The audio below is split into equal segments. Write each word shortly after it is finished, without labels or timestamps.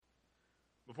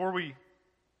Before we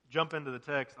jump into the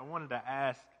text, I wanted to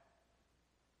ask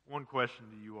one question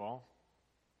to you all.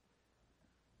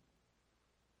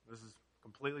 This is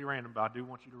completely random, but I do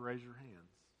want you to raise your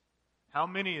hands. How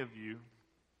many of you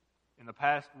in the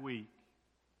past week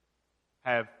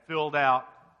have filled out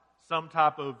some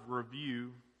type of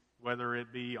review, whether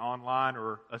it be online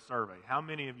or a survey? How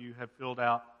many of you have filled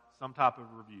out some type of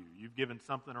review? You've given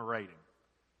something a rating.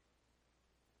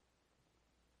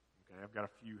 Okay, I've got a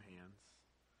few hands.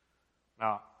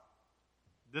 Now,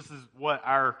 this is what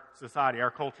our society,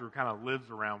 our culture kind of lives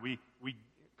around.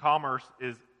 Commerce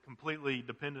is completely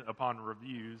dependent upon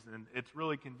reviews, and it's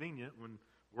really convenient when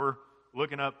we're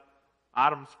looking up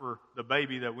items for the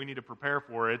baby that we need to prepare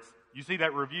for. You see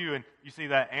that review and you see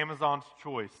that Amazon's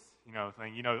Choice,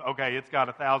 thing. Okay, it's got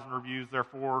 1,000 reviews. They're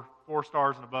four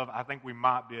stars and above. I think we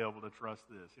might be able to trust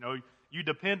this. You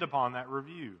depend upon that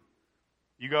review.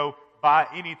 You go buy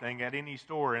anything at any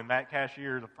store, and that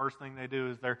cashier, the first thing they do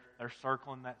is they're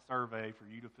circling that survey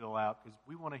for you to fill out because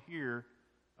we want to hear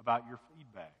about your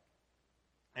feedback.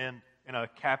 And in a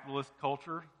capitalist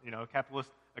culture,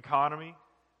 capitalist economy,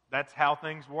 that's how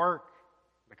things work.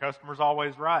 The customer's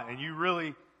always right, and you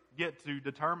really get to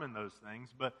determine those things.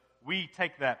 But we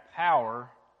take that power,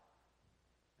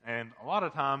 and a lot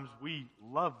of times we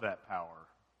love that power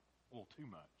a little too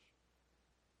much.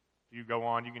 If you go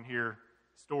on, you can hear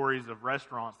stories of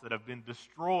restaurants that have been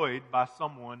destroyed by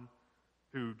someone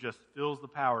who just feels the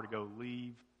power to go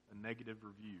leave a negative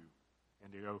review.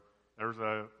 And there's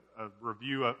a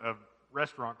review of a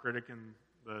restaurant critic in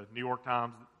the New York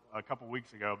Times a couple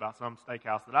weeks ago about some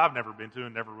steakhouse that I've never been to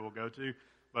and never will go to,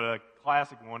 but a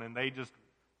classic one, and they just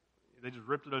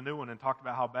ripped it a new one and talked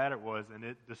about how bad it was, and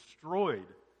it destroyed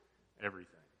everything.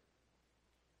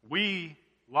 We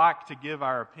like to give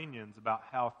our opinions about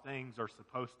how things are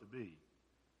supposed to be.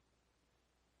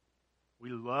 We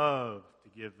love to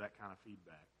give that kind of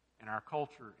feedback, and our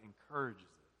culture encourages it.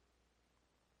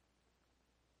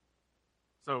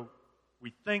 So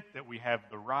we think that we have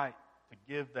the right to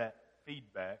give that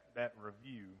feedback, that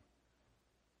review,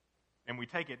 and we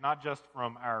take it not just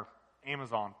from our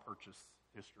Amazon purchase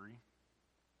history,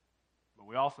 but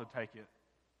we also take it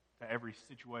to every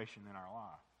situation in our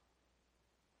life.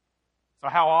 So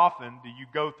how often do you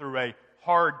go through a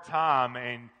hard time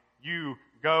and you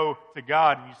go to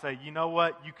God and you say, you know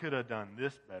what, you could have done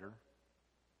this better.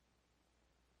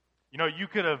 You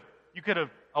could have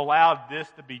allowed this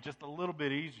to be just a little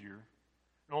bit easier.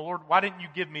 Lord, why didn't you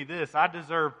give me this? I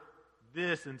deserve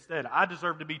this instead. I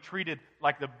deserve to be treated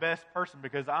like the best person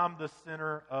because I'm the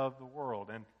center of the world.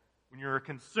 And when you're a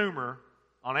consumer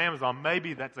on Amazon,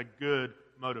 maybe that's a good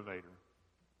motivator.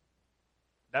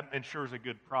 That ensures a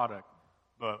good product.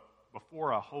 But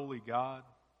before a holy God,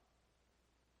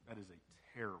 that is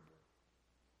a terrible,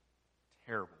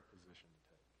 terrible position to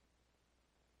take.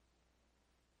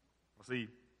 Well, see,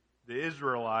 the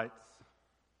Israelites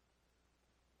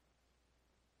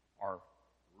are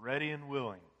ready and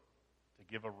willing to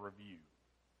give a review.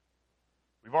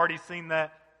 We've already seen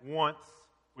that once.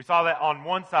 We saw that on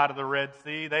one side of the Red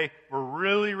Sea. They were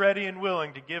really ready and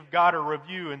willing to give God a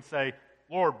review and say,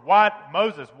 Lord,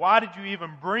 Moses, why did you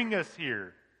even bring us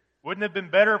here? Wouldn't it have been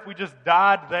better if we just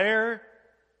died there?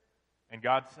 And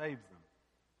God saves them.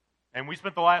 And we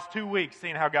spent the last 2 weeks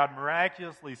seeing how God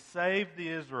miraculously saved the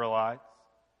Israelites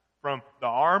from the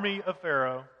army of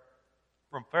Pharaoh,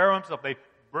 from Pharaoh himself.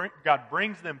 God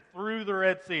brings them through the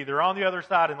Red Sea. They're on the other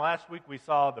side, and last week we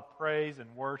saw the praise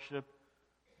and worship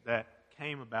that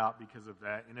came about because of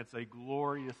that, and it's a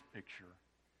glorious picture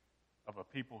of a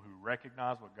people who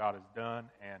recognize what God has done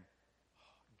and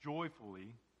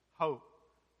joyfully hope.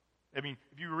 I mean,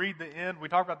 if you read the end, we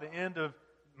talked about the end of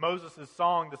Moses'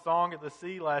 song, the Song of the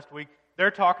Sea last week.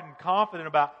 They're talking confident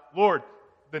about, Lord,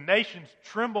 the nations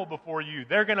tremble before you.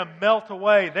 They're going to melt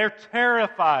away. They're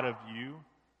terrified of you.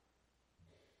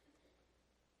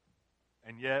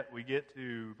 And yet we get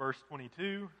to verse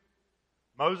 22.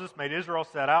 Moses made Israel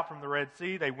set out from the Red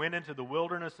Sea. They went into the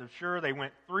wilderness of Shur. They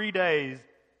went 3 days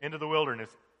into the wilderness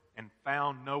and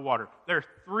found no water. They're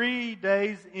 3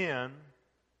 days in.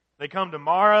 They come to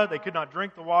Marah. They could not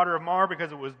drink the water of Marah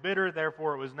because it was bitter.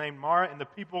 Therefore it was named Marah. And the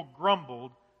people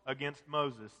grumbled against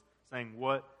Moses, saying,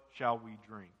 what shall we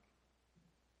drink?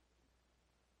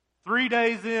 3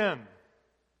 days in.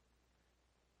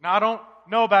 Now I don't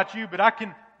know about you, but I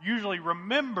can usually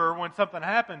remember when something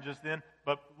happened just then.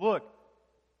 But look,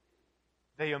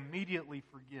 they immediately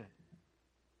forget.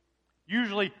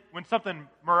 Usually when something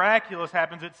miraculous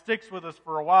happens, it sticks with us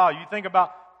for a while. You think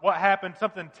about what happened,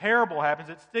 something terrible happens,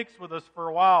 it sticks with us for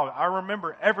a while. I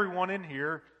remember everyone in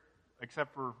here,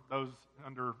 except for those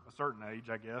under a certain age,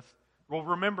 I guess, We'll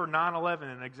remember 9/11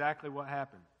 and exactly what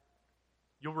happened.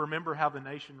 You'll remember how the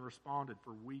nation responded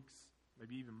for weeks,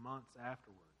 maybe even months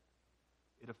afterward.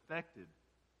 It affected,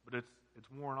 but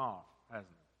it's worn off, hasn't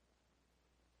it?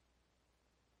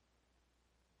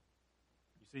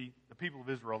 You see, the people of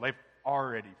Israel, they've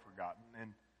already forgotten,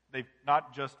 and they've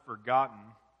not just forgotten,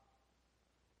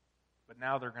 but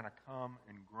now they're going to come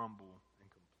and grumble and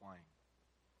complain.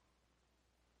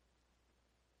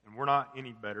 And we're not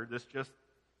any better. This just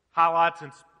highlights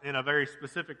in a very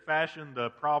specific fashion the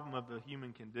problem of the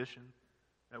human condition,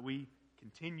 that we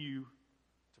continue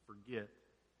to forget.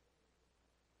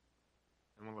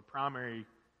 And one of the primary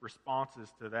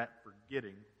responses to that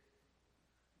forgetting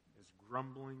is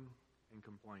grumbling and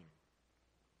complaining.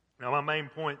 Now, my main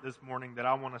point this morning that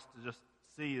I want us to just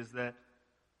see is that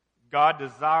God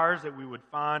desires that we would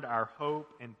find our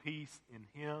hope and peace in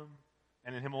Him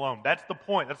and in Him alone. That's the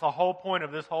point. That's the whole point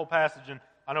of this whole passage. And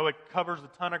I know it covers a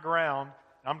ton of ground.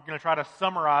 I'm going to try to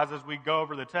summarize as we go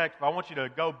over the text, but I want you to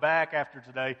go back after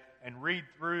today and read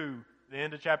through the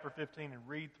end of chapter 15 and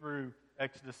read through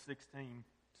Exodus 16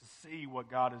 to see what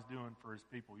God is doing for His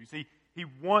people. You see, He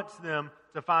wants them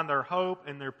to find their hope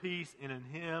and their peace in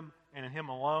Him and in Him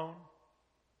alone.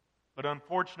 But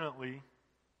unfortunately,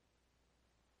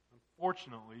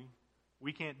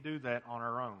 we can't do that on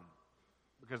our own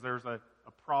because there's a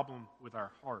problem with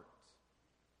our hearts.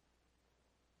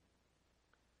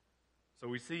 So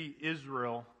we see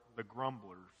Israel, the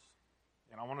grumblers.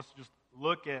 And I want us to just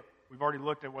look at, we've already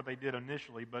looked at what they did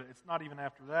initially, but it's not even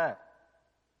after that.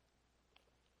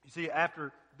 You see,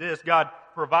 after this, God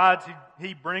provides,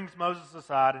 He brings Moses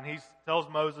aside, and He tells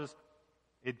Moses,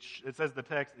 it says the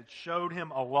text, it showed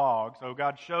him a log. So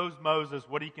God shows Moses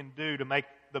what He can do to make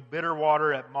the bitter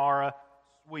water at Marah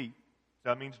sweet. So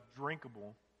that means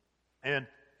drinkable. And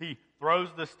He throws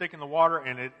the stick in the water,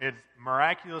 and it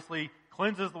miraculously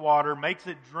cleanses the water, makes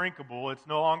it drinkable. It's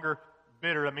no longer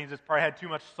bitter. That means it's probably had too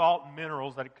much salt and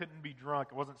minerals that it couldn't be drunk.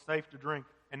 It wasn't safe to drink.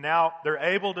 And now they're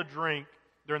able to drink.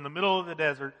 They're in the middle of the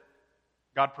desert.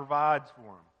 God provides for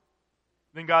them.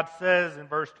 Then God says in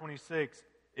verse 26,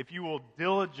 if you will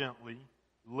diligently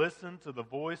listen to the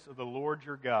voice of the Lord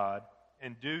your God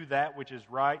and do that which is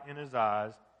right in His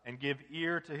eyes and give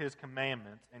ear to His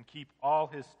commandments and keep all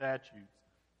His statutes,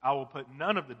 I will put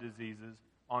none of the diseases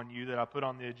on you that I put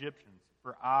on the Egyptians,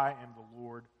 for I am the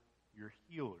Lord your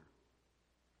healer.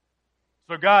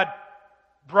 So God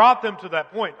brought them to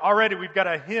that point. Already we've got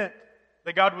a hint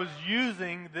that God was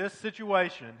using this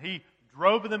situation. He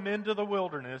drove them into the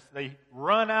wilderness. They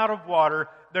run out of water.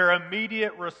 Their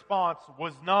immediate response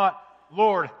was not,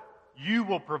 Lord, you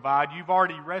will provide. You've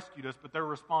already rescued us. But their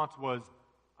response was,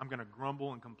 I'm going to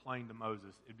grumble and complain to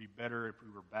Moses. It'd be better if we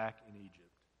were back in Egypt.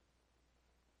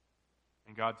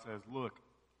 And God says, look,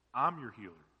 I'm your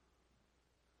healer.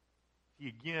 He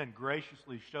again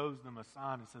graciously shows them a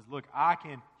sign and says, look, I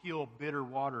can heal bitter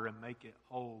water and make it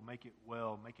whole, make it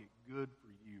well, make it good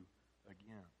for you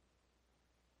again.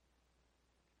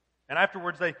 And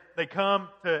afterwards they come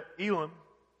to Elim.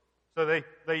 So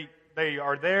they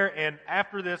are there, and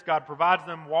after this God provides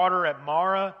them water at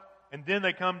Marah, and then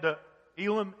they come to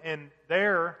Elim, and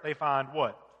there they find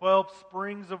what? 12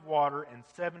 springs of water and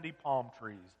 70 palm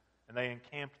trees. And they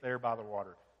encamped there by the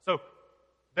water. So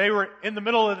they were in the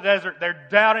middle of the desert. They're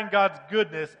doubting God's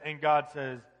goodness. And God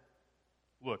says,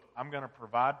 look, I'm going to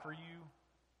provide for you.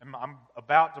 And I'm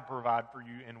about to provide for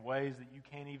you in ways that you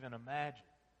can't even imagine.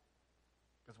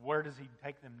 Because where does He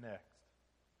take them next?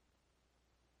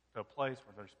 To a place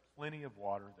where there's plenty of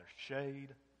water. There's shade.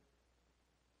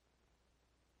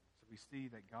 So we see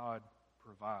that God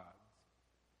provides.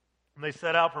 And they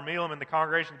set out from Elim, and the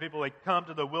congregation of people, they come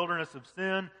to the wilderness of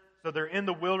Sin. So they're in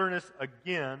the wilderness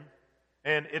again,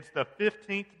 and it's the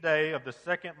 15th day of the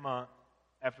second month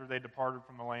after they departed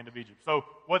from the land of Egypt. So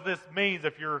what this means,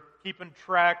 if you're keeping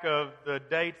track of the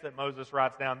dates that Moses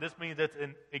writes down, this means it's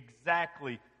in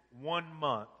exactly 1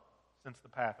 month since the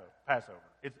Passover.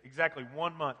 It's exactly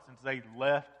 1 month since they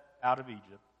left out of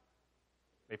Egypt.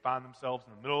 They find themselves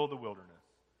in the middle of the wilderness.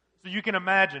 So you can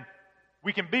imagine,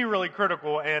 we can be really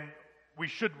critical, and we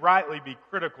should rightly be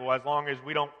critical as long as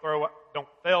we don't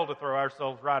fail to throw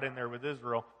ourselves right in there with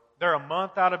Israel. They're a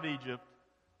month out of Egypt.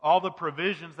 All the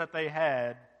provisions that they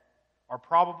had are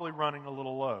probably running a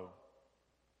little low.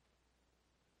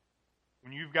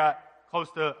 When you've got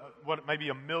close to maybe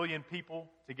 1 million people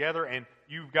together and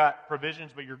you've got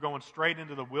provisions but you're going straight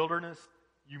into the wilderness,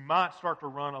 you might start to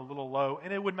run a little low,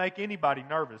 and it would make anybody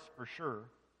nervous for sure.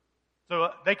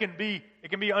 So it can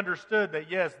be understood that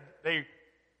yes, they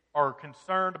are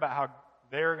concerned about how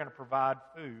they're going to provide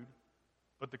food,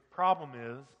 but the problem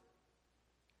is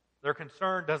their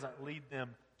concern doesn't lead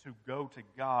them to go to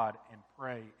God and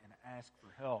pray and ask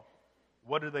for help.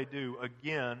 What do?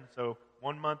 Again, so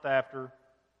 1 month after,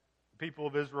 the people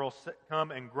of Israel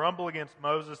come and grumble against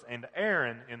Moses and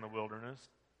Aaron in the wilderness.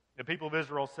 The people of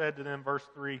Israel said to them, verse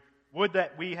 3, "Would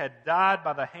that we had died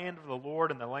by the hand of the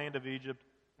Lord in the land of Egypt,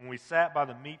 when we sat by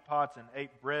the meat pots and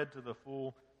ate bread to the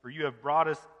full, for you have brought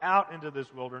us out into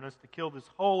this wilderness to kill this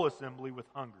whole assembly with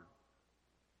hunger."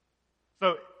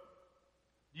 So,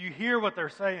 do you hear what they're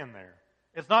saying there?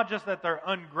 It's not just that they're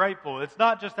ungrateful. It's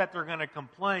not just that they're going to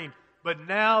complain. But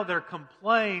now their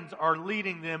complaints are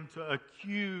leading them to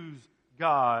accuse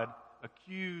God,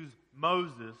 accuse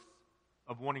Moses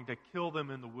of wanting to kill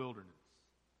them in the wilderness.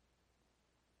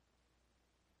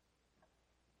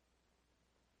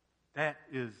 That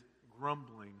is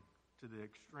grumbling to the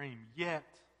extreme. Yet,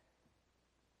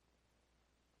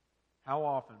 how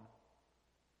often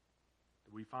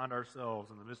do we find ourselves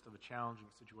in the midst of a challenging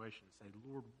situation and say,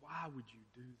 "Lord, why would you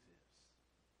do this?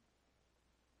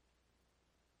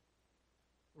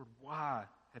 Lord, why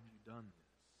have you done this?"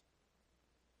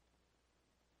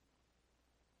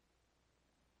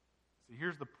 See,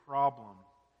 here's the problem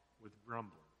with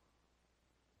grumbling.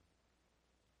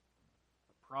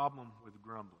 The problem with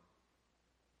grumbling.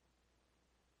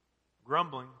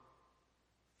 Grumbling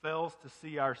fails to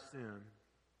see our sin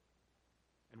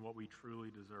and what we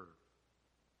truly deserve.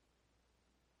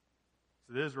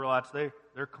 So the Israelites,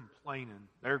 they're complaining,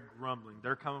 they're grumbling,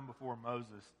 they're coming before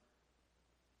Moses.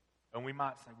 And we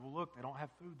might say, "Well, look, they don't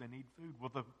have food, they need food."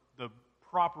 Well, the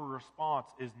proper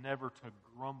response is never to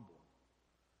grumble.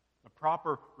 The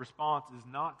proper response is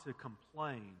not to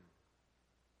complain.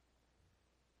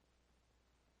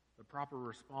 The proper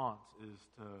response is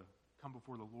to come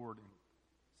before the Lord and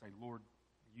say, "Lord,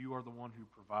 you are the one who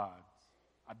provides.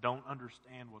 I don't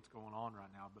understand what's going on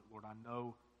right now, but Lord, I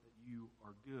know that you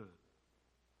are good."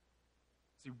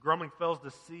 See, grumbling fails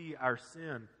to see our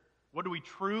sin. What do we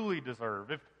truly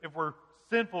deserve? If we're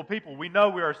sinful people, we know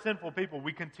we are sinful people.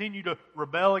 We continue to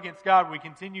rebel against God. We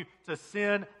continue to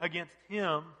sin against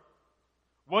Him.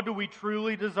 What do we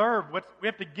truly deserve? We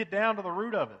have to get down to the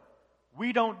root of it.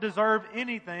 We don't deserve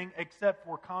anything except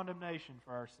for condemnation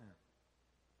for our sin.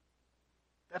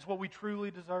 That's what we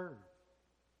truly deserve.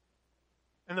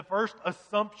 And the first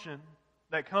assumption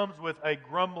that comes with a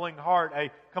grumbling heart, a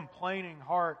complaining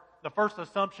heart, the first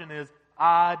assumption is,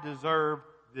 "I deserve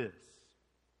this.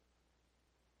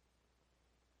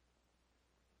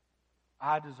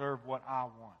 I deserve what I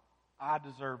want. I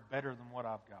deserve better than what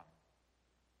I've got."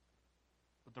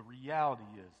 But the reality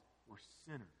is, we're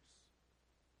sinners.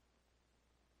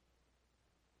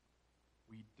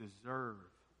 We deserve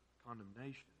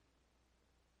condemnation.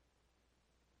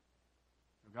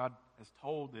 Now, God has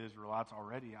told the Israelites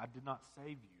already, "I did not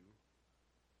save you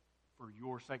for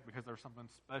your sake because there's something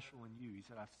special in you." He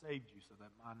said, "I saved you so that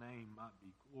my name might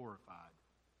be glorified."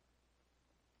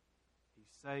 He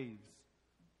saves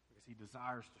because He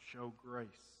desires to show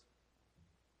grace.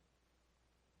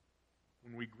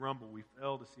 When we grumble, we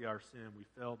fail to see our sin. We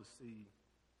fail to see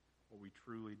what we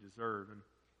truly deserve. And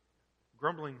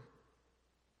grumbling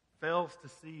fails to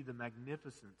see the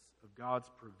magnificence of God's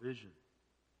provision.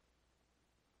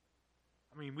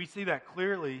 I mean, we see that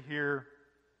clearly here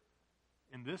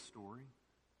in this story.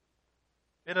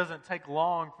 It doesn't take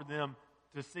long for them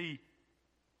to see,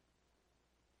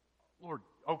 "Lord,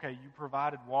 okay, you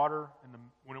provided water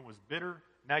when it was bitter.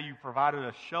 Now you provided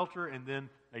a shelter," and then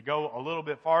they go a little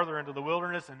bit farther into the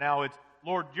wilderness, and now it's,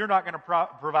 "Lord, you're not going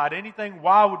to provide anything.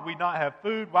 Why would we not have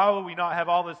food? Why would we not have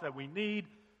all this that we need?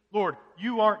 Lord,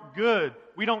 you aren't good.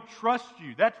 We don't trust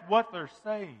you." That's what they're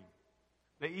saying.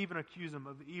 They even accuse Him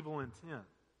of evil intent.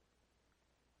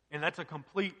 And that's a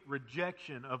complete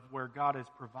rejection of where God has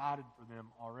provided for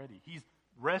them already. He's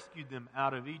rescued them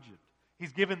out of Egypt.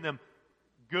 He's given them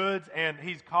goods, and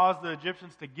He's caused the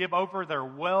Egyptians to give over their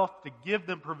wealth, to give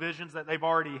them provisions that they've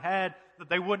already had that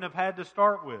they wouldn't have had to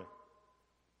start with.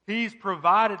 He's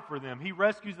provided for them. He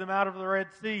rescues them out of the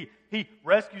Red Sea. He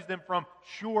rescues them from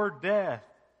sure death.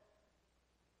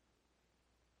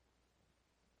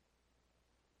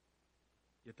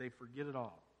 Yet they forget it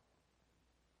all.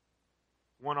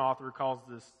 One author calls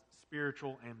this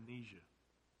spiritual amnesia.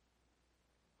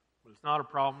 But it's not a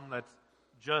problem that's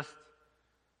just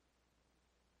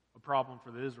a problem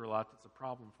for the Israelites. It's a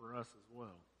problem for us as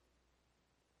well.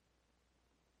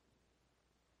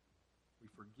 We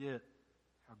forget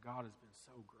how God has been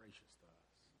so gracious to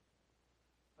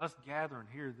us. Us gathering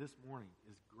here this morning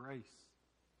is grace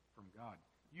from God.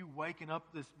 You waking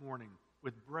up this morning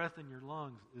with breath in your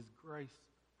lungs is grace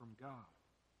from God.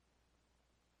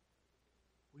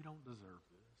 We don't deserve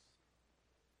this.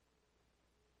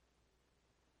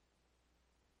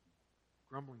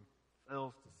 Grumbling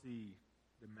fails to see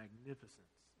the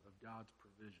magnificence of God's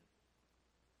provision.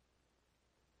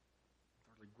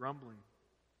 Thirdly, grumbling,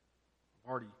 I've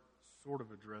already sort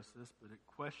of addressed this, but it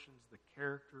questions the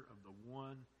character of the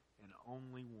one and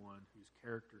only one whose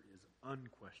character is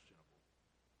unquestionable.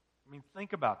 I mean,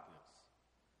 think about this.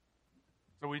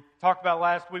 So we talked about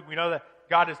last week, we know that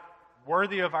God is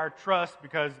worthy of our trust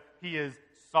because He is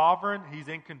sovereign, He's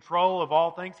in control of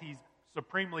all things, He's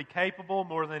supremely capable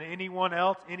more than anyone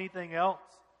else, anything else.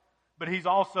 But He's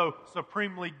also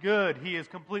supremely good. He is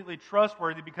completely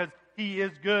trustworthy because He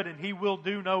is good and He will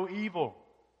do no evil.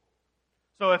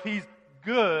 So if He's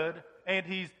good and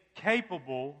He's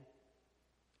capable,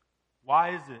 why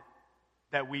is it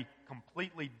that we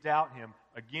completely doubt Him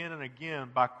again and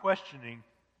again by questioning,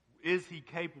 is He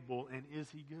capable and is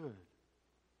He good?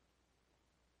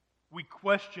 We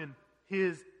question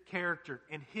His character,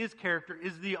 and His character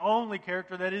is the only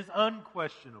character that is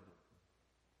unquestionable.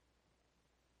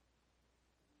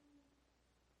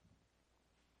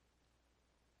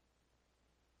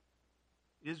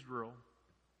 Israel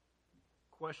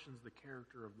questions the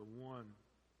character of the one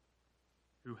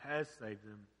who has saved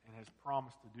them and has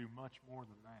promised to do much more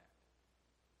than that.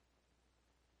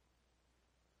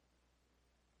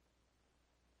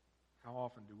 How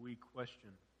often do we question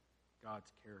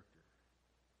God's character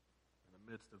in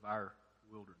the midst of our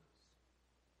wilderness?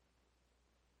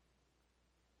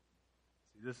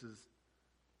 See, this is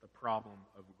the problem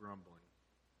of grumbling.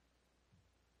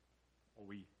 What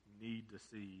we need to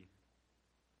see,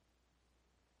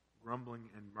 grumbling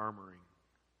and murmuring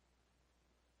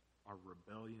are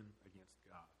rebellion against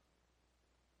God.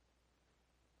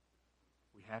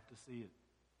 We have to see it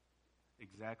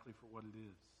exactly for what it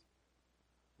is.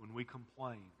 When we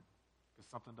complain because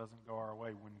something doesn't go our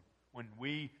way, when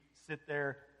we sit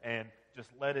there and just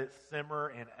let it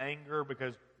simmer in anger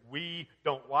because we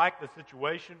don't like the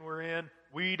situation we're in,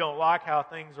 we don't like how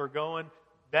things are going,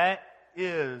 that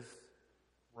is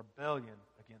rebellion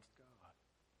against God.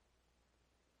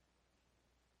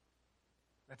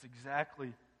 That's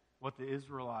exactly what the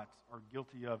Israelites are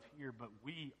guilty of here, but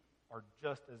we are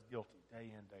just as guilty day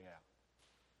in, day out.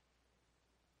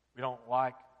 We don't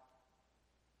like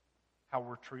how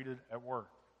we're treated at work.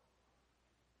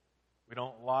 We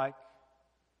don't like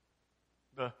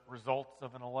the results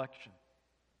of an election.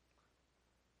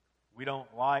 We don't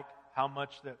like how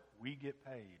much that we get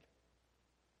paid.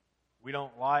 We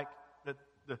don't like that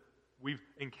we've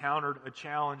encountered a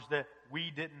challenge that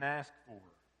we didn't ask for.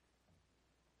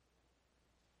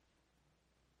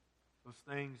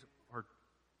 Those things are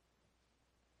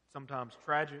sometimes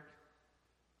tragic,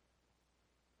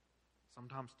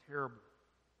 sometimes terrible.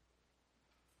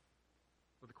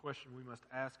 But the question we must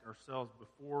ask ourselves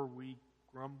before we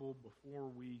grumble, before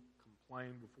we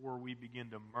complain, before we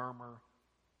begin to murmur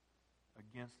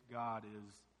against God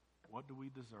is, what do we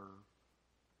deserve?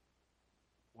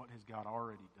 What has God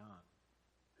already done?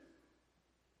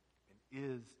 And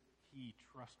is He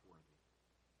trustworthy?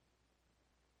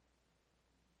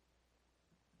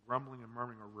 Grumbling and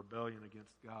murmuring are rebellion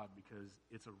against God because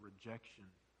it's a rejection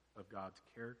of God's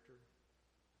character.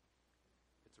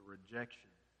 It's a rejection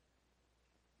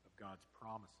of God's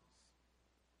promises.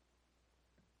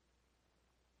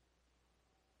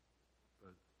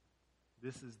 But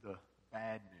this is the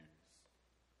bad news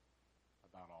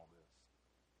about all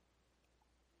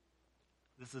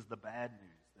this. This is the bad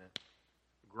news, that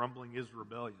grumbling is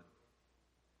rebellion,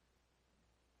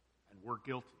 and we're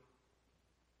guilty.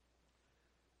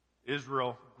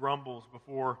 Israel grumbles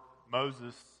before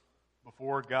Moses,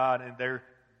 before God, and they're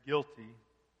guilty.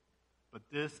 But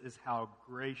this is how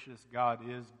gracious God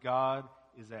is. God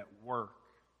is at work,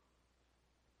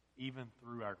 even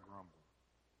through our grumbling.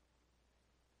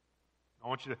 I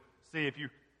want you to see, if you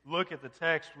look at the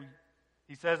text,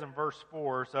 he says in verse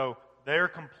 4, so their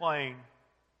complaint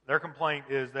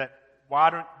is that, why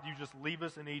don't you just leave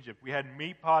us in Egypt? We had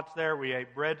meat pots there, we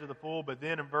ate bread to the full, but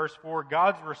then in verse 4,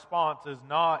 God's response is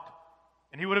not,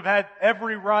 and He would have had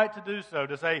every right to do so,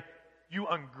 to say, you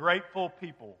ungrateful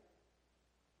people,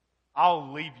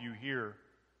 I'll leave you here.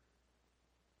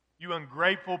 You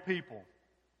ungrateful people.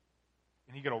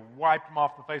 And He could have wiped them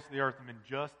off the face of the earth, and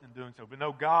just in doing so. But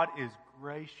no, God is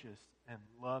gracious and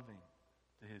loving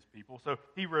to His people. So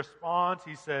He responds,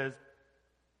 He says,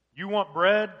 you want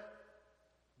bread?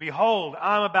 Behold,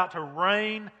 I'm about to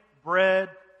rain bread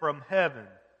from heaven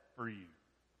for you.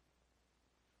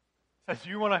 Says,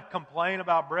 you want to complain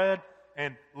about bread?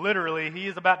 And literally, He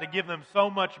is about to give them so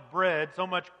much bread, so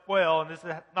much quail, and this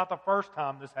is not the first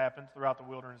time this happens throughout the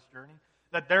wilderness journey,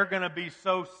 that they're going to be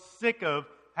so sick of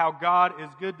how God is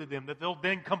good to them that they'll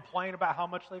then complain about how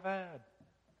much they've had.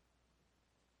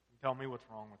 Tell me what's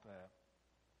wrong with that.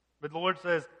 But the Lord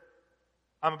says,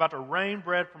 I'm about to rain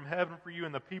bread from heaven for you,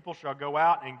 and the people shall go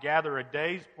out and gather a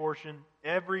day's portion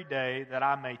every day, that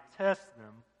I may test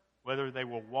them whether they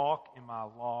will walk in my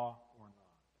law or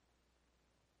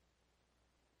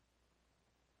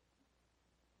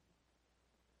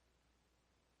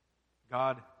not.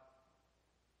 God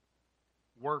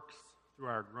works through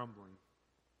our grumbling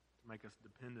to make us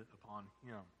dependent upon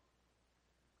Him.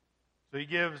 So He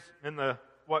gives, in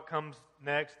what comes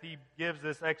next, He gives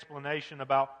this explanation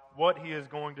about what He is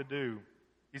going to do.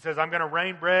 He says, I'm going to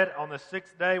rain bread on the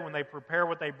sixth day. When they prepare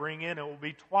what they bring in, it will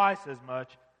be twice as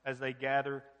much as they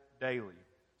gather daily.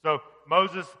 So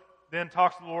Moses then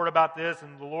talks to the Lord about this,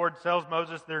 and the Lord tells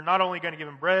Moses they're not only going to give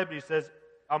him bread, but He says,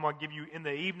 I'm going to give you in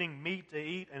the evening meat to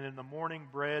eat, and in the morning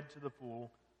bread to the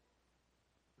full,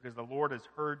 because the Lord has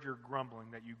heard your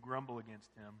grumbling, that you grumble against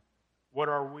Him. What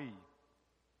are we?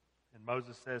 And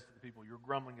Moses says to the people, your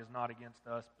grumbling is not against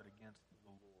us, but against the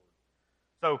Lord.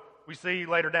 So we see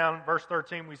later down in verse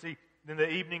 13, we see, in the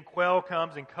evening quail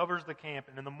comes and covers the camp,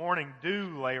 and in the morning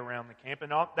dew lay around the camp.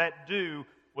 And that dew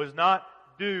was not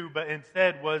dew, but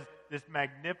instead was this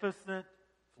magnificent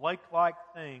flake-like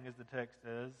thing, as the text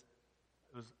says.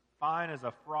 It was fine as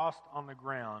a frost on the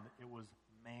ground. It was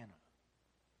manna.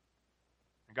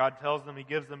 And God tells them, He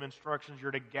gives them instructions.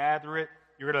 You're to gather it.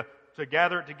 You're to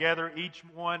gather it together, each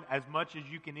one as much as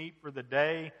you can eat for the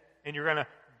day. And you're going to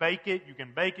bake it. You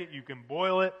can bake it. You can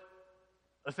boil it.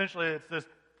 Essentially, it's this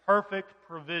perfect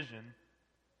provision,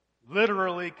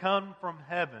 literally come from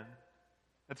heaven.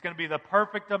 It's going to be the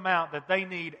perfect amount that they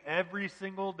need every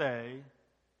single day.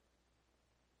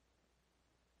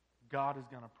 God is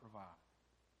going to provide.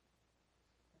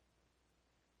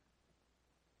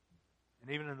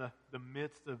 And even in the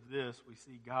midst of this, we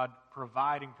see God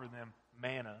providing for them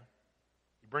manna.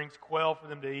 He brings quail for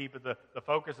them to eat, but the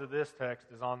focus of this text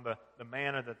is on the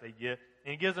manna that they get.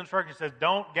 And He gives instructions. He says,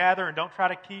 don't gather and don't try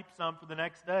to keep some for the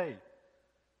next day.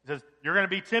 He says, you're going to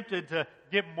be tempted to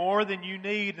get more than you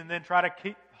need and then try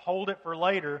to hold it for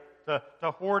later, to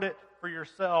hoard it for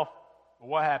yourself. But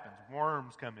what happens?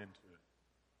 Worms come into it.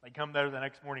 They come there the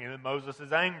next morning, and then Moses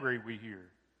is angry, we hear.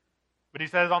 But He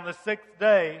says on the sixth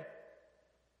day,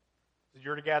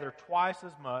 you're to gather twice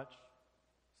as much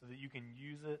so that you can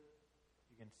use it,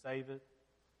 you can save it,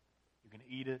 you can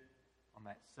eat it on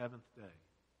that seventh day.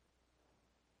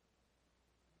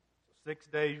 So 6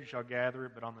 days you shall gather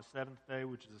it, but on the seventh day,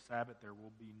 which is a Sabbath, there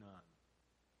will be none.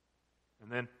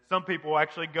 And then some people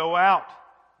actually go out,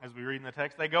 as we read in the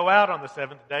text, they go out on the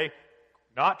seventh day,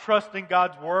 not trusting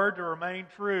God's word to remain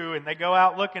true, and they go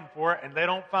out looking for it, and they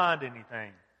don't find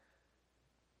anything.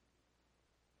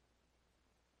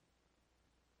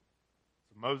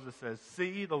 Moses says,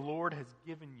 see, the Lord has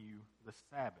given you the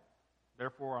Sabbath.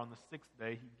 Therefore, on the sixth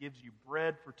day, He gives you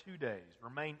bread for 2 days.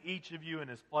 Remain each of you in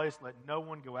his place. Let no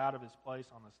one go out of his place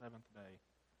on the seventh day.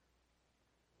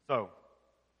 So,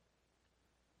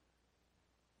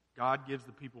 God gives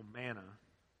the people manna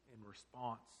in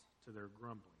response to their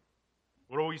grumbling.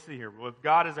 What do we see here? Well, if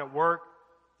God is at work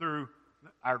through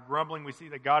our grumbling, we see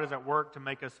that God is at work to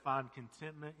make us find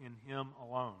contentment in Him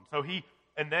alone. So He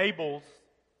enables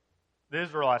the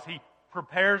Israelites. He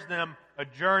prepares them a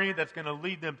journey that's going to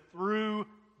lead them through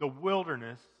the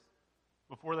wilderness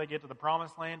before they get to the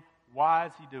promised land. Why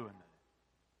is He doing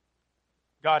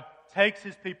that? God takes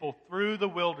His people through the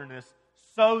wilderness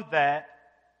so that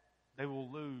they will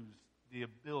lose the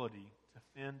ability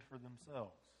to fend for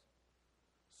themselves,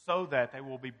 so that they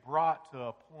will be brought to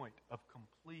a point of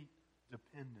complete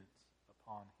dependence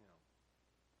upon Him.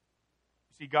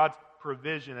 See, God's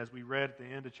provision, as we read at the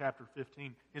end of chapter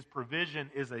 15, His provision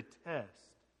is a test.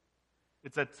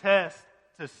 It's a test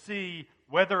to see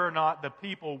whether or not the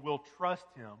people will trust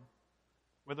Him,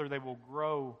 whether they will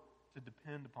grow to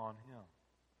depend upon Him.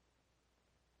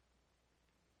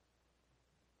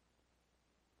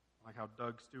 I like how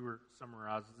Doug Stewart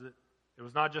summarizes it. It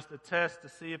was not just a test to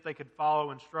see if they could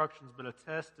follow instructions, but a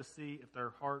test to see if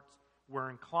their hearts were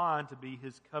inclined to be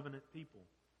His covenant people.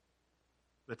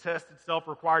 The test itself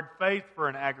required faith for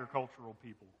an agricultural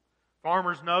people.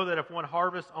 Farmers know that if one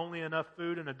harvests only enough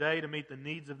food in a day to meet the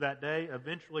needs of that day,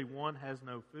 eventually one has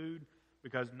no food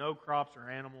because no crops or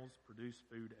animals produce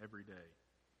food every day.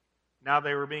 Now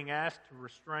they were being asked to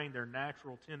restrain their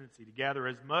natural tendency to gather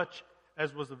as much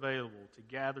as was available, to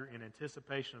gather in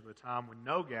anticipation of the time when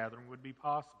no gathering would be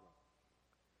possible.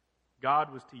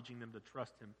 God was teaching them to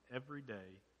trust Him every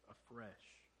day afresh.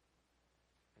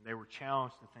 And they were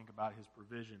challenged to think about His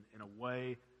provision in a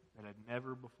way that had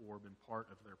never before been part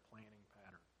of their planning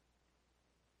pattern.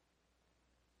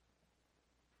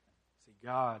 See,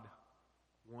 God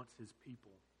wants His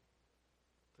people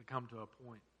to come to a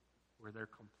point where they're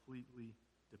completely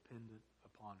dependent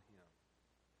upon Him.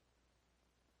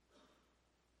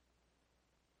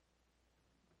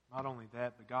 Not only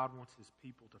that, but God wants His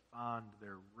people to find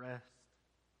their rest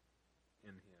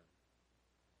in Him.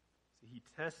 See, He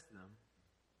tests them,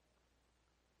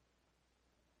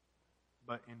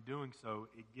 but in doing so,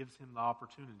 it gives Him the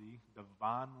opportunity,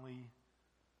 divinely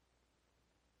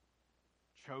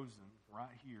chosen right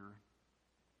here,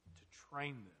 to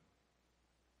train them.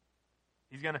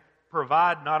 He's going to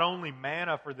provide not only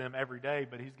manna for them every day,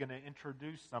 but He's going to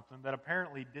introduce something that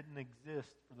apparently didn't exist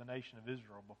for the nation of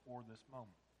Israel before this moment.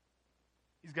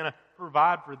 He's going to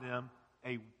provide for them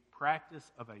a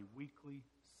practice of a weekly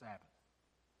Sabbath.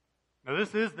 Now,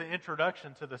 this is the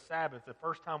introduction to the Sabbath, the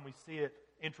first time we see it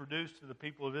introduced to the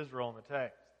people of Israel in the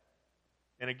text.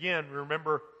 And again,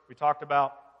 remember, we talked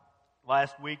about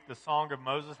last week the Song of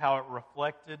Moses, how it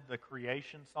reflected the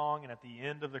creation song. And at the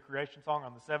end of the creation song,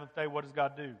 on the seventh day, what does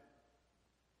God do?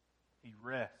 He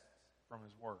rests from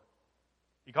His Word.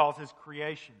 He calls His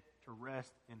creation to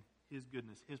rest in His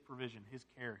goodness, His provision, His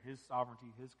care, His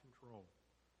sovereignty, His control.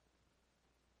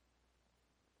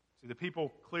 See, the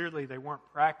people, clearly, they weren't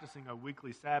practicing a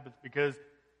weekly Sabbath because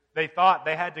they thought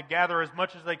they had to gather as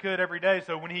much as they could every day.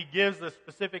 So when He gives the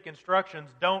specific instructions,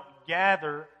 don't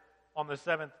gather on the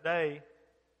seventh day,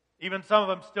 even some of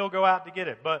them still go out to get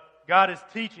it. But God is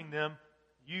teaching them,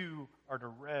 you are to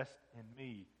rest in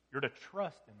Me. You're to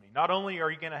trust in Me. Not only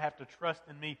are you going to have to trust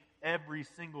in Me every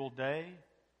single day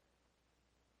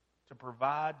to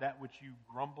provide that which you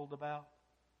grumbled about,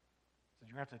 so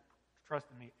you're going to have to trust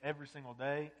in Me every single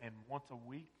day, and once a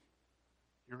week,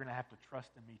 you're going to have to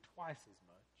trust in Me twice as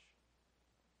much,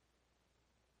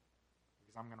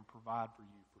 because I'm going to provide for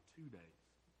you for 2 days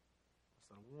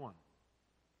instead of 1.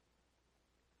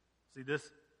 See,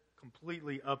 this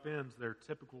completely upends their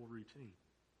typical routine.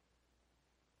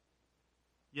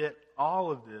 Yet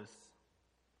all of this,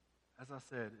 as I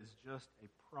said, is just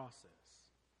a process.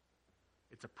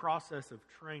 It's a process of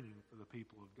training for the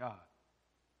people of God.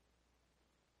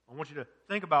 I want you to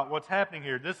think about what's happening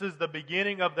here. This is the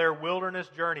beginning of their wilderness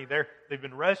journey. They've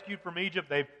been rescued from Egypt.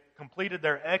 They've completed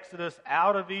their exodus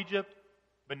out of Egypt.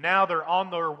 But now they're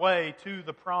on their way to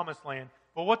the Promised Land.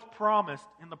 But what's promised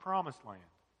in the Promised Land?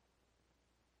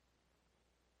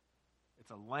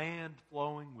 It's a land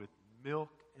flowing with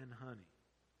milk and honey.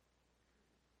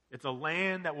 It's a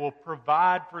land that will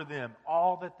provide for them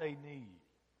all that they need.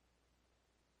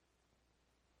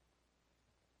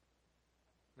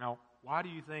 Now, why do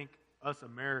you think us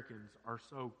Americans are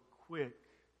so quick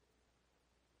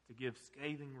to give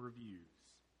scathing reviews?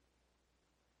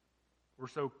 We're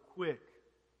so quick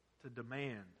to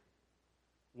demand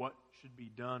what should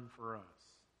be done for us.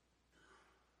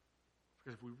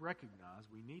 Because if we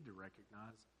need to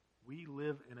recognize, we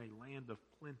live in a land of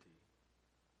plenty.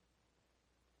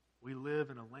 We live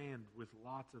in a land with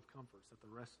lots of comforts that the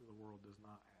rest of the world does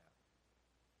not have.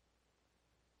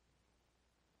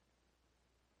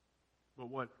 But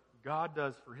what God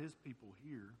does for His people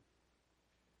here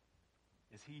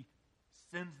is He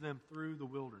sends them through the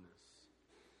wilderness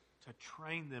to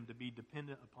train them to be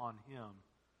dependent upon Him,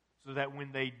 so that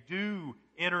when they do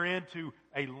enter into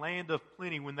a land of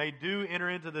plenty, when they do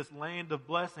enter into this land of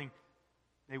blessing,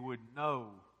 they would know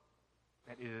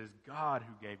that it is God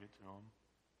who gave it to them.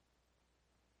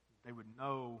 They would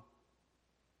know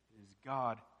it is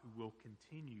God who will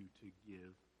continue to give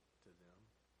to them,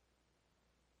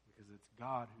 because it's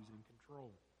God who's in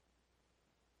control.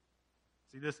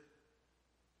 See, this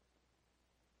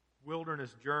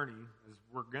wilderness journey, as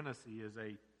we're going to see, is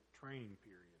a training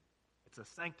period. It's a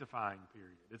sanctifying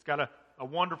period. It's got a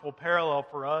wonderful parallel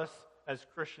for us as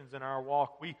Christians in our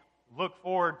walk. We look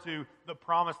forward to the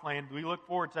Promised Land. We look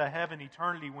forward to heaven,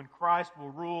 eternity, when Christ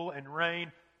will rule and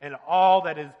reign, and all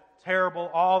that is terrible,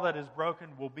 all that is broken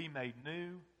will be made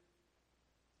new.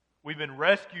 We've been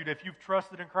rescued. If you've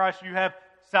trusted in Christ, you have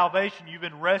salvation. You've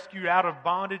been rescued out of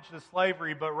bondage to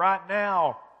slavery. But right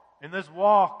now, in this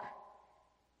walk,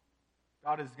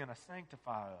 God is going to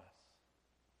sanctify us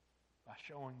by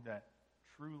showing that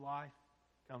true life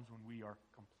comes when we are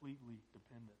completely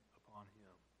dependent upon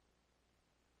Him.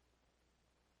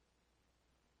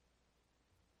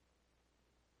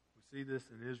 We see this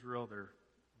in Israel. They're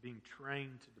being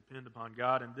trained to depend upon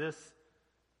God. And this,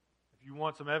 if you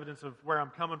want some evidence of where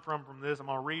I'm coming from this, I'm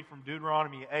going to read from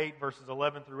Deuteronomy 8, verses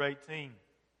 11 through 18.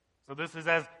 So this is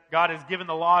as God has given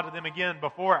the law to them again,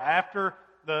 after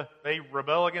they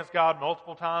rebel against God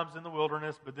multiple times in the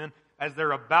wilderness, but then as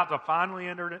they're about to finally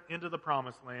enter into the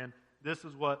Promised Land, this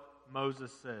is what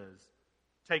Moses says.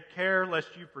 Take care lest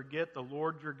you forget the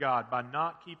Lord your God by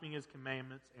not keeping His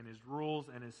commandments and His rules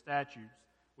and His statutes,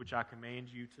 which I command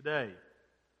you today.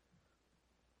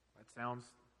 That sounds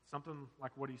something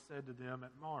like what he said to them at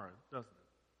Marah, doesn't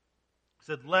it? He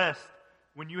said, lest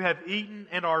when you have eaten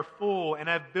and are full and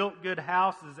have built good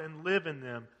houses and live in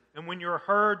them, and when your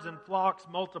herds and flocks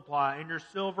multiply, and your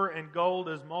silver and gold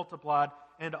is multiplied,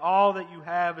 and all that you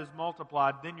have is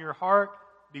multiplied, then your heart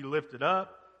be lifted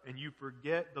up, and you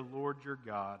forget the Lord your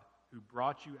God, who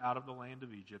brought you out of the land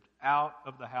of Egypt, out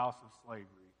of the house of slavery,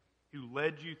 who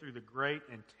led you through the great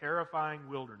and terrifying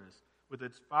wilderness, with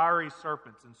its fiery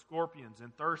serpents and scorpions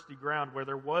and thirsty ground where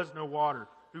there was no water,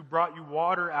 who brought you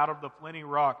water out of the flinty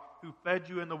rock, who fed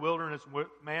you in the wilderness with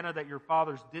manna that your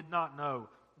fathers did not know,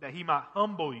 that he might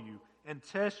humble you and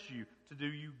test you to do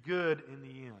you good in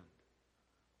the end.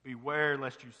 Beware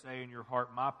lest you say in your heart,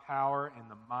 my power and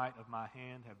the might of my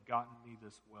hand have gotten me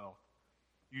this wealth.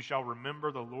 You shall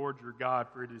remember the Lord your God,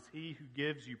 for it is he who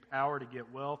gives you power to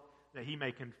get wealth, that he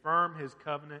may confirm his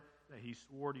covenant that he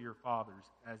swore to your fathers,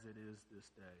 as it is this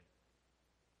day.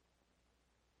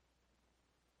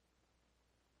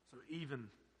 So even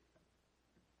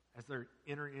as they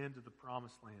enter into the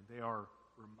promised land, they are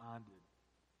reminded,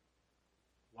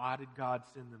 why did God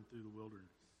send them through the wilderness?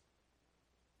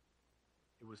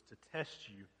 It was to test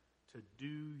you, to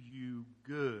do you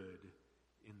good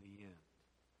in the end.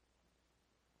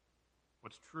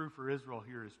 What's true for Israel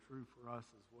here is true for us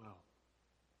as well.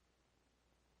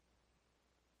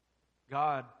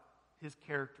 God, his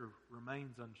character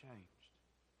remains unchanged.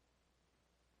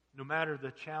 No matter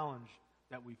the challenge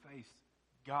that we face,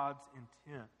 God's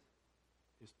intent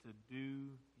is to do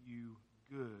you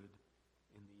good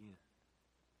in the end.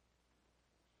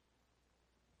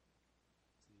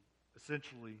 See,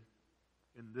 essentially,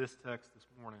 in this text this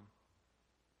morning,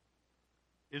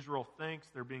 Israel thinks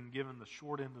they're being given the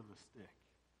short end of the stick.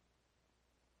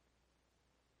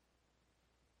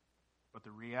 But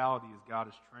the reality is God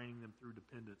is training them through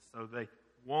dependence so they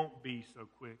won't be so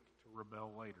quick to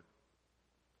rebel later.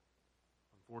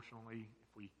 Unfortunately,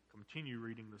 if we continue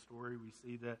reading the story, we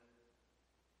see that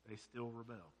they still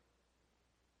rebel.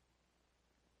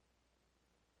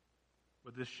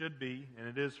 But this should be, and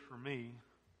it is for me,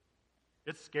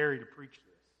 it's scary to preach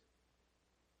this.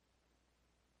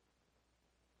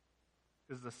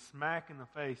 Because the smack in the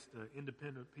face to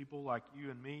independent people like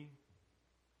you and me,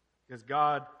 because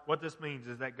God, what this means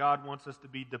is that God wants us to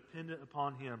be dependent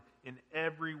upon him in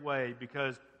every way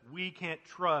because we can't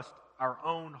trust our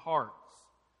own hearts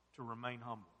to remain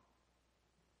humble.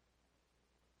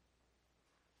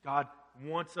 God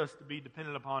wants us to be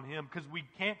dependent upon him because we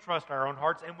can't trust our own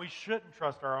hearts and we shouldn't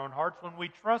trust our own hearts. When we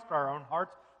trust our own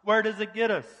hearts, where does it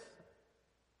get us?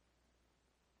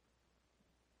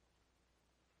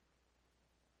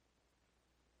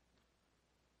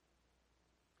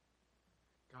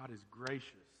 God is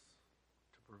gracious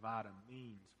to provide a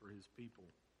means for his people.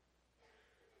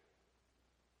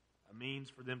 A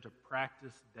means for them to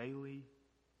practice daily,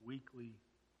 weekly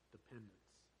dependence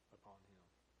upon him.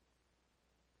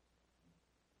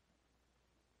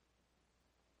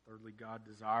 Thirdly, God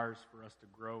desires for us to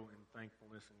grow in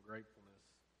thankfulness and gratefulness.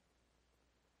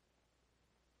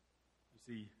 You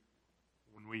see,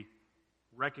 when we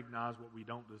recognize what we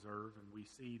don't deserve and we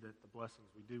see that the blessings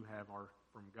we do have are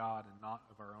from God and not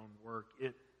of our own work,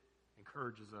 it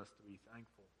encourages us to be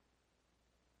thankful.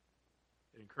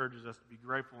 It encourages us to be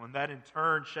grateful, and that in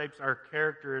turn shapes our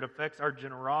character. It affects our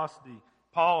generosity.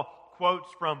 Paul quotes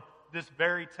from this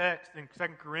very text in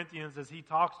 2 Corinthians as he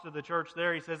talks to the church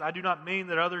there. He says, I do not mean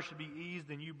that others should be eased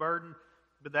and you burdened,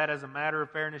 but that as a matter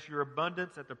of fairness, your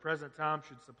abundance at the present time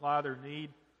should supply their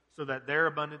need, so that their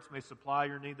abundance may supply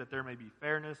your need, that there may be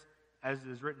fairness. As it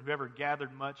is written, whoever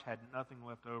gathered much had nothing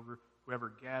left over.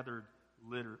 Whoever gathered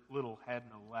little had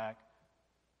no lack.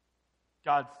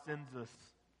 God sends us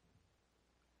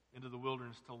into the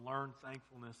wilderness to learn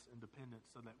thankfulness and dependence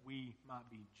so that we might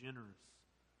be generous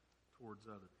towards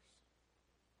others.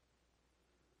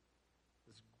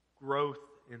 This growth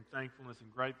in thankfulness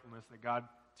and gratefulness that God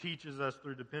teaches us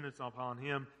through dependence upon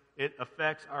him, it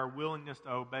affects our willingness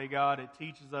to obey God. It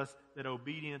teaches us that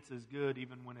obedience is good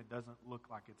even when it doesn't look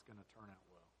like it's going to turn out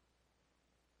well.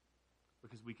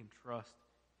 Because we can trust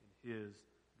in his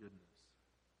goodness.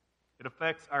 It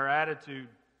affects our attitude.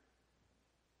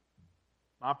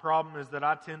 My problem is that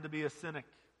I tend to be a cynic.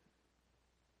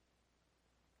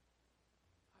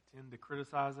 I tend to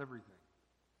criticize everything.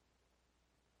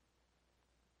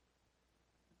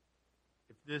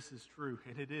 If this is true,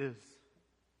 and it is,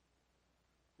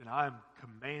 then I am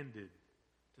commanded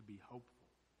to be hopeful.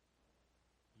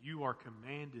 You are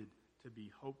commanded to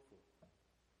be hopeful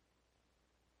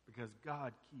because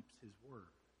God keeps his word.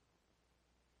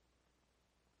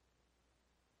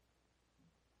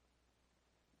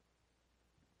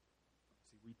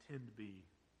 tend to be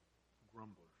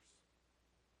grumblers.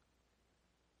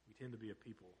 We tend to be a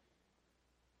people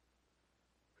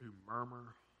who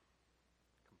murmur,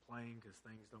 complain because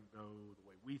things don't go the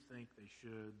way we think they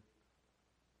should,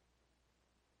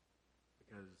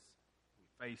 because we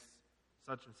face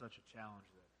such and such a challenge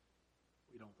that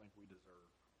we don't think we deserve.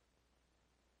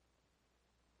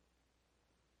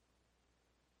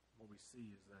 What we see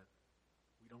is that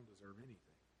we don't deserve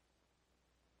anything.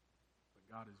 But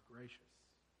God is gracious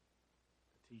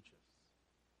to teach us.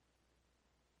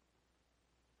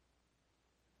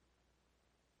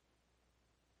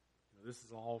 This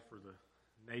is all for the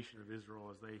nation of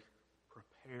Israel as they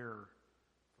prepare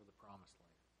for the promised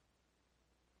land.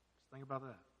 Just think about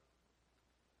that.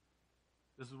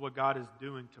 This is what God is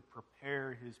doing to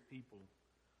prepare his people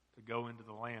to go into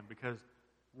the land. Because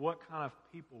what kind of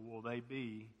people will they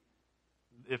be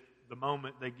if the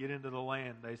moment they get into the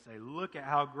land they say, look at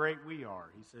how great we are?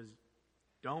 He says,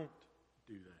 don't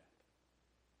do that.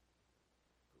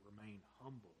 But remain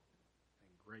humble and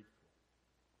grateful.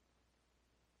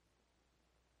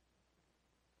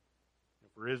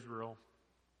 For Israel,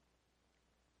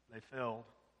 they failed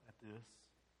at this.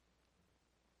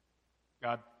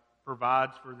 God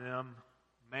provides for them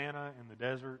manna in the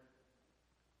desert.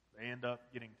 They end up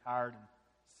getting tired and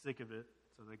sick of it,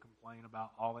 so they complain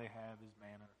about all they have is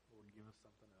manna. Lord, give us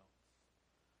something else.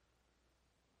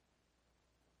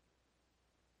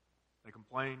 They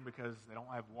complain because they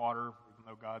don't have water, even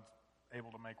though God's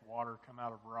able to make water come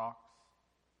out of rocks.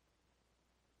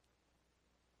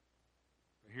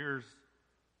 But here's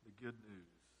the good news.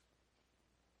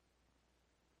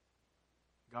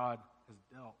 God has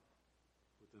dealt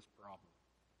with this problem.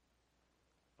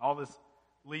 All this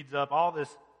leads up, all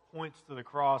this points to the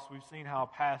cross. We've seen how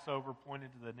Passover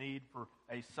pointed to the need for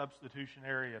a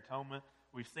substitutionary atonement.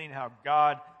 We've seen how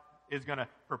God is going to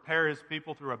prepare his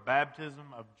people through a baptism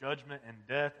of judgment and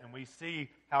death. And we see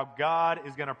how God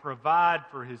is going to provide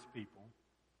for his people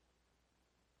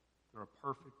through a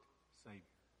perfect Savior.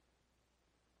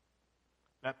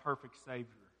 That perfect Savior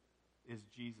is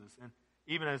Jesus. And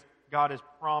even as God has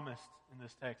promised in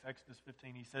this text, Exodus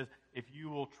 15, he says, if you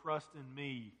will trust in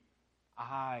me,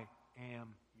 I am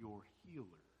your healer.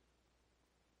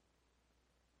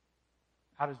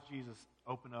 How does Jesus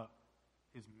open up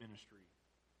his ministry?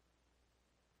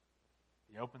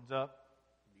 He opens up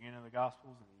the beginning of the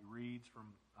Gospels and he reads from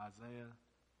Isaiah.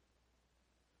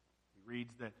 He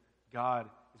reads that God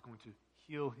is going to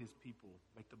heal his people,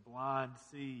 make the blind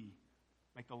see,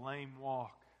 make the lame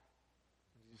walk.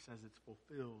 And he says it's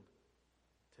fulfilled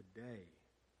today.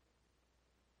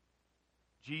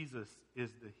 Jesus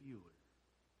is the healer.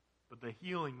 But the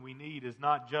healing we need is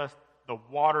not just the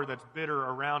water that's bitter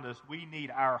around us. We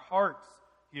need our hearts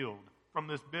healed from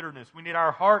this bitterness. We need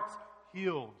our hearts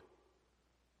healed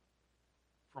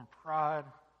from pride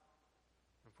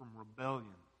and from rebellion.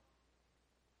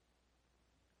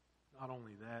 Not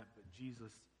only that, but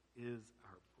Jesus is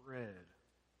our bread.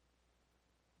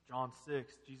 John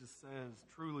 6, Jesus says,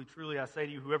 truly, truly, I say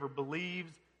to you, whoever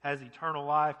believes has eternal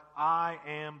life. I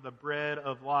am the bread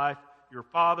of life. Your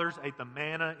fathers ate the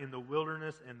manna in the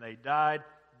wilderness and they died.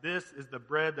 This is the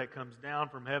bread that comes down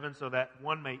from heaven so that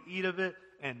one may eat of it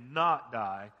and not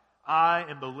die. I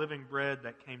am the living bread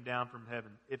that came down from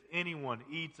heaven. If anyone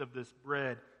eats of this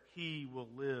bread, he will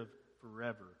live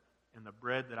forever. And the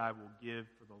bread that I will give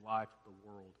for the life of the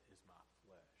world is my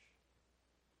flesh.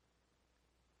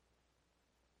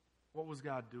 What was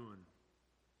God doing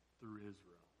through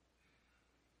Israel?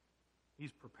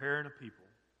 He's preparing a people.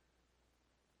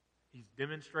 He's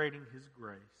demonstrating his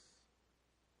grace.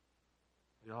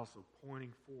 He's also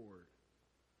pointing forward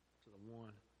to the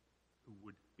one who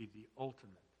would be the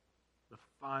ultimate, the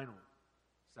final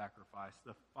sacrifice,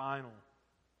 the final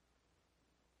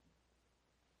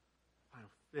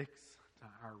fix to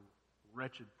our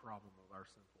wretched problem of our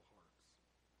sinful hearts.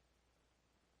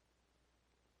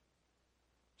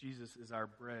 Jesus is our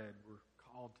bread. We're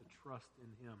called to trust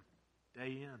in him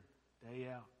day in, day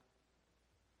out.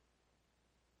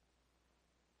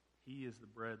 He is the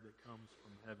bread that comes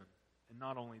from heaven. And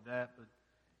not only that, but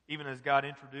even as God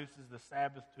introduces the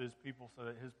Sabbath to his people so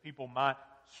that his people might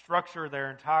structure their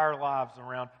entire lives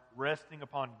around resting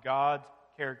upon God's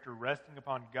character, resting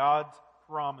upon God's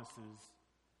promises,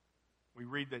 we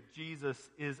read that Jesus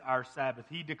is our Sabbath.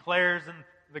 He declares in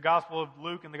the Gospel of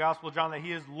Luke and the Gospel of John that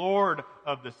he is Lord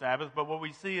of the Sabbath, but what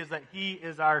we see is that he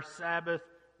is our Sabbath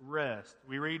rest.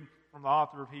 We read from the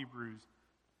author of Hebrews,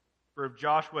 for if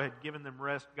Joshua had given them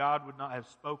rest, God would not have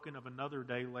spoken of another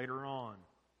day later on.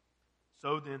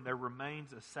 So then there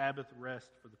remains a Sabbath rest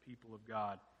for the people of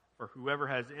God. For whoever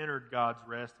has entered God's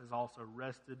rest has also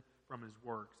rested from his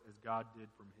works as God did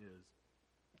from his.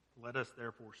 Let us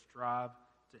therefore strive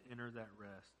to enter that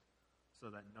rest, so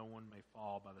that no one may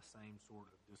fall by the same sort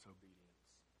of disobedience.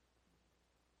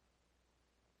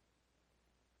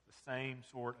 The same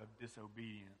sort of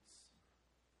disobedience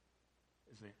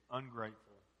is an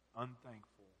ungrateful,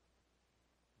 unthankful,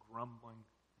 grumbling,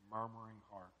 murmuring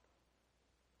heart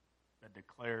that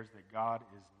declares that God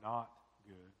is not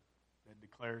good, that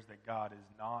declares that God is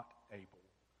not able,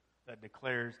 that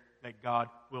declares that God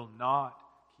will not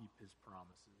keep his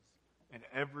promises. And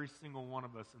every single one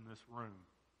of us in this room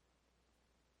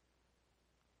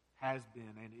has been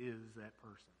and is that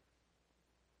person.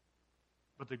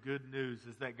 But the good news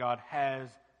is that God has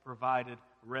provided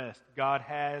rest. God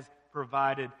has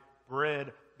provided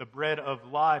bread, the bread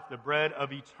of life, the bread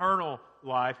of eternal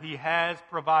life. He has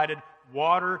provided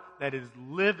water that is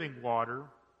living water.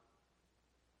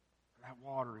 That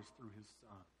water is through his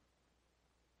Son.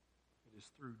 It is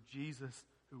through Jesus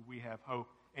who we have hope.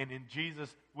 And in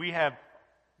Jesus, we have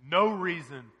no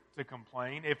reason to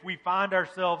complain. If we find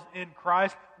ourselves in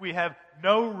Christ, we have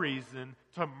no reason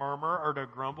to murmur or to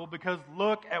grumble, because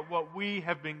look at what we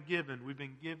have been given. We've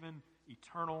been given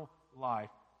eternal life.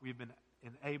 We've been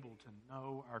enabled to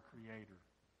know our Creator,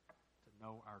 to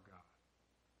know our God.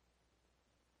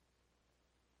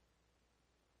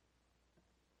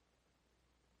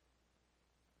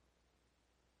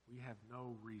 We have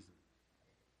no reason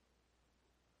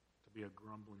to be a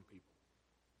grumbling people.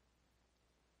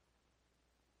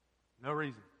 No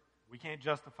reason. We can't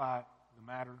justify it no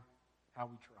matter how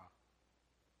we try.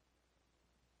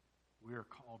 We are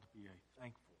called to be a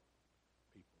thankful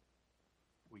people.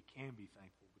 We can be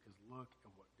thankful because look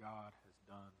at what God has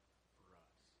done for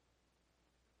us.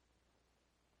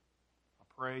 I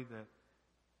pray that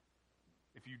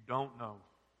if you don't know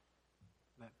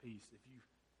that peace, if you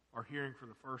are hearing for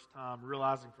the first time,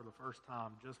 realizing for the first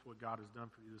time just what God has done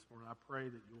for you this morning, I pray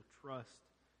that you'll trust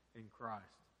in Christ.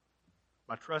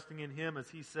 By trusting in him, as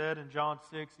he said in John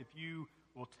 6, if you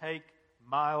will take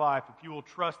my life, if you will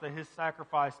trust that his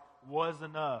sacrifice was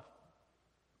enough,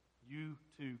 you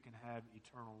too can have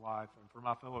eternal life. And for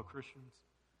my fellow Christians,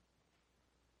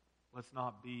 let's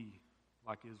not be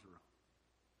like Israel.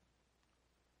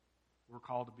 We're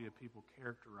called to be a people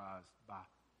characterized by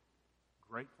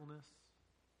gratefulness,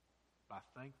 by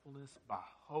thankfulness, by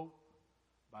hope,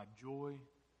 by joy,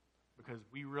 because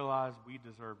we realize we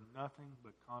deserve nothing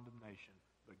but condemnation,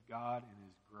 but God in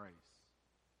his grace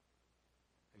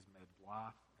has made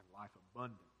life and life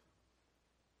abundant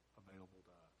available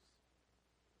to us.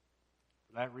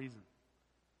 For that reason,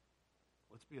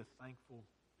 let's be a thankful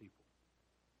people.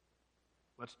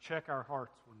 Let's check our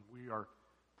hearts when we are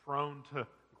prone to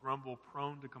grumble,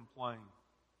 prone to complain.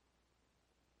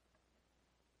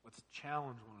 Let's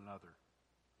challenge one another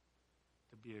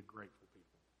to be a grateful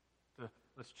people.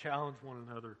 Let's challenge one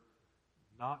another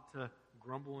not to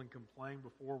grumble and complain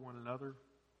before one another,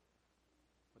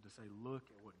 but to say, look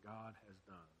at what God has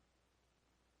done.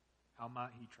 How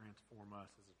might he transform us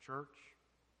as a church?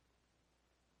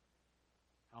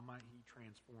 How might he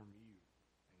transform you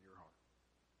and your heart?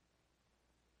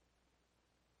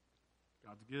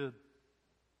 God's good.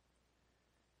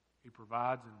 He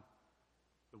provides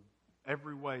in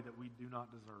every way that we do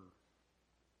not deserve.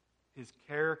 His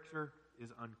character is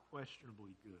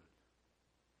unquestionably good.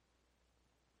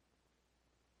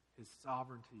 His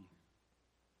sovereignty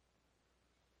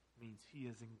means he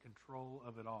is in control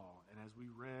of it all. And as we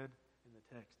read in the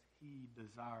text, he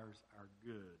desires our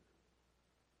good.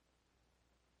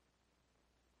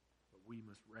 But we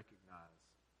must recognize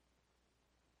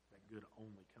that good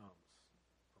only comes